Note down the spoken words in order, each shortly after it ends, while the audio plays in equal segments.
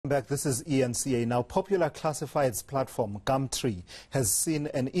back. This is eNCA. Now, popular classifieds platform Gumtree has seen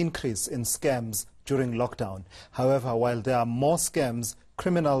an increase in scams during lockdown. However, while there are more scams,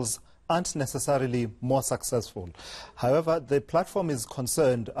 criminals aren't necessarily more successful. However, the platform is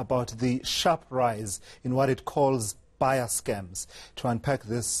concerned about the sharp rise in what it calls buyer scams. To unpack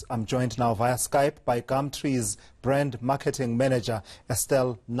this, I'm joined now via Skype by Gumtree's brand marketing manager,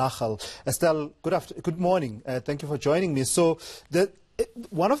 Estelle Nagel. Estelle, good morning. Thank you for joining me. So,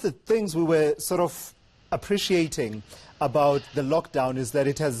 one of the things we were sort of appreciating about the lockdown is that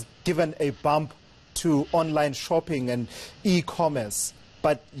it has given a bump to online shopping and e-commerce.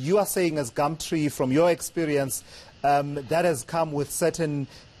 But you are saying, as Gumtree, from your experience, that has come with certain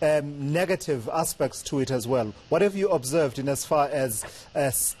negative aspects to it as well. What have you observed in as far as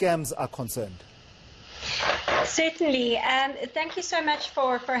scams are concerned? Certainly. Thank you so much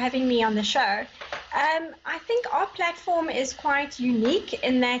for having me on the show. I think our platform is quite unique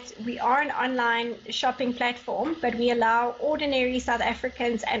in that we are an online shopping platform, but we allow ordinary South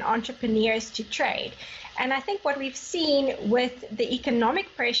Africans and entrepreneurs to trade. And I think what we've seen with the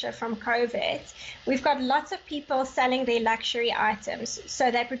economic pressure from COVID, we've got lots of people selling their luxury items. So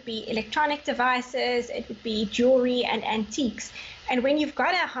that would be electronic devices, it would be jewelry and antiques. And when you've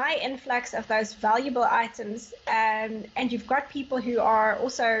got a high influx of those valuable items, and you've got people who are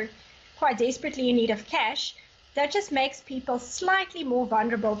also quite desperately in need of cash, that just makes people slightly more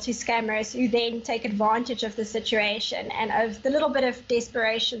vulnerable to scammers who then take advantage of the situation and of the little bit of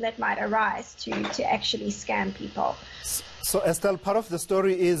desperation that might arise to actually scam people. So, Estelle, part of the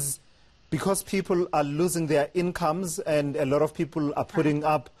story is because people are losing their incomes and a lot of people are putting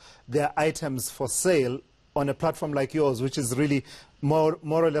up their items for sale on a platform like yours, which is really more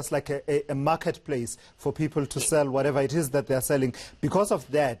or less like a marketplace for people to sell whatever it is that they're selling. Because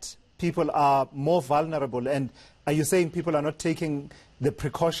of that, people are more vulnerable. And are you saying people are not taking the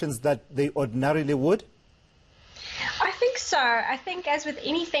precautions that they ordinarily would? I think so. I think, as with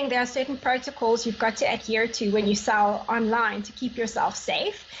anything, there are certain protocols you've got to adhere to when you sell online to keep yourself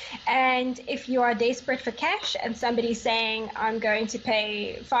safe. And if you are desperate for cash and somebody's saying, I'm going to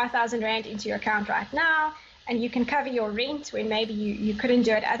pay 5,000 Rand into your account right now, and you can cover your rent when maybe you couldn't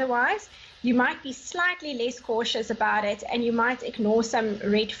do it otherwise, you might be slightly less cautious about it, and you might ignore some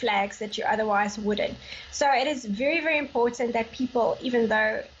red flags that you otherwise wouldn't. So it is very, very important that people, even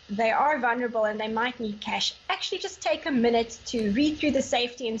though they are vulnerable and they might need cash, actually just take a minute to read through the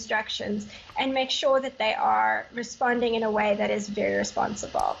safety instructions and make sure that they are responding in a way that is very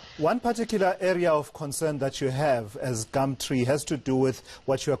responsible. One particular area of concern that you have as Gumtree has to do with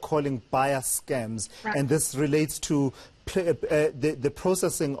what you are calling buyer scams, right. And this relates to the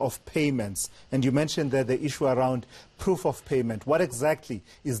processing of payments. And you mentioned there the issue around proof of payment. What exactly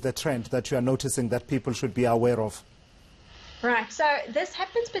is the trend that you are noticing that people should be aware of? Right, so this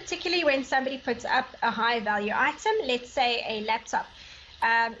happens particularly when somebody puts up a high value item, let's say a laptop.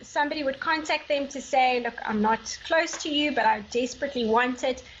 Somebody would contact them to say, look, I'm not close to you, but I desperately want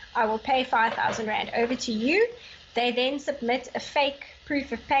it. I will pay 5,000 Rand over to you. They then submit a fake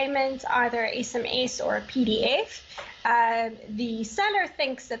proof of payment, either SMS or a PDF. The seller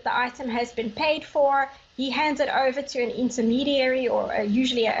thinks that the item has been paid for. He hands it over to an intermediary or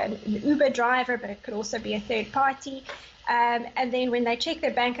usually an Uber driver, but it could also be a third party. And then when they check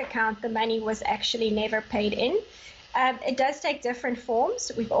their bank account, the money was actually never paid in. It does take different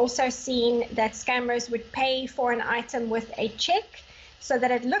forms. We've also seen that scammers would pay for an item with a check so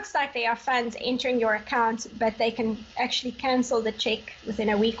that it looks like there are funds entering your account, but they can actually cancel the check within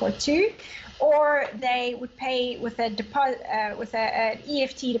a week or two. Or they would pay with a deposit, with an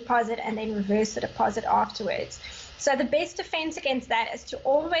EFT deposit and then reverse the deposit afterwards. So the best defense against that is to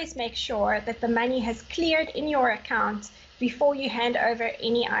always make sure that the money has cleared in your account before you hand over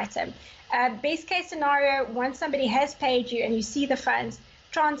any item. Best case scenario, once somebody has paid you and you see the funds,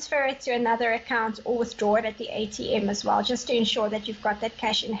 transfer it to another account or withdraw it at the ATM as well, just to ensure that you've got that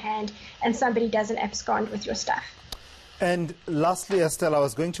cash in hand and somebody doesn't abscond with your stuff. And lastly, Estelle, I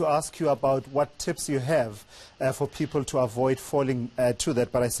was going to ask you about what tips you have for people to avoid falling to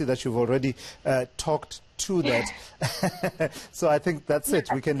that, but I see that you've already talked to that. So I think that's it.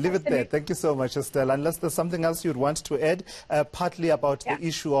 We can leave it there. Thank you so much, Estelle. Unless there's something else you'd want to add, partly about the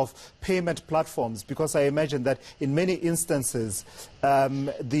issue of payment platforms, because I imagine that in many instances,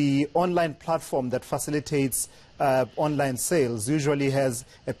 the online platform that facilitates online sales usually has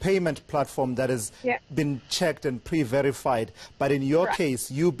a payment platform that has been checked and pre-verified. But in your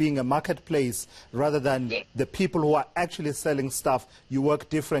case, you being a marketplace rather than the people who are actually selling stuff, you work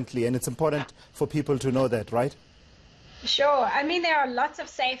differently. And it's important for people to know that, right? Sure. I mean, there are lots of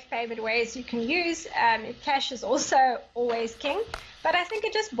safe payment ways you can use. Cash is also always king. But I think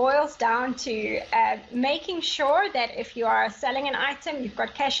it just boils down to making sure that if you are selling an item, you've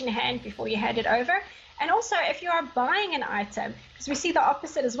got cash in hand before you hand it over. And also, if you are buying an item, because we see the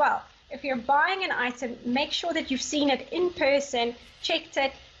opposite as well. If you're buying an item, make sure that you've seen it in person, checked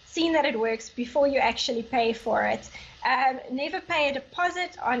it, seen that it works before you actually pay for it. Never pay a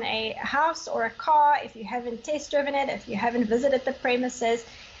deposit on a house or a car if you haven't test driven it, if you haven't visited the premises.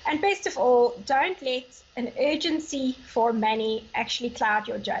 And best of all, don't let an urgency for money actually cloud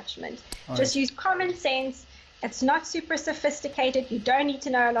your judgment. Just use common sense. It's not super sophisticated. You don't need to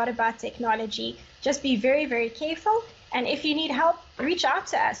know a lot about technology. Just be very, very careful. And if you need help, reach out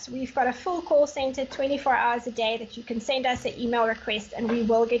to us. We've got a full call center 24 hours a day that you can send us an email request and we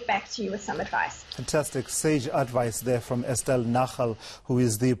will get back to you with some advice. Fantastic. Sage advice there from Estelle Nagel, who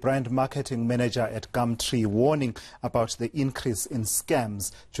is the brand marketing manager at Gumtree, warning about the increase in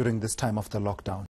scams during this time of the lockdown.